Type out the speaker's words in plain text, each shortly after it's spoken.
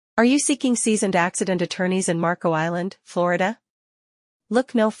Are you seeking seasoned accident attorneys in Marco Island, Florida?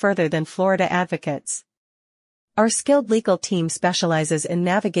 Look no further than Florida Advocates. Our skilled legal team specializes in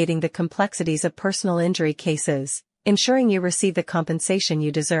navigating the complexities of personal injury cases, ensuring you receive the compensation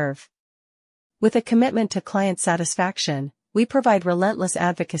you deserve. With a commitment to client satisfaction, we provide relentless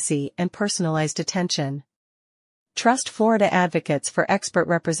advocacy and personalized attention. Trust Florida Advocates for expert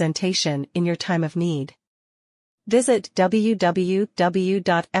representation in your time of need. Visit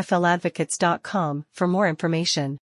www.fladvocates.com for more information.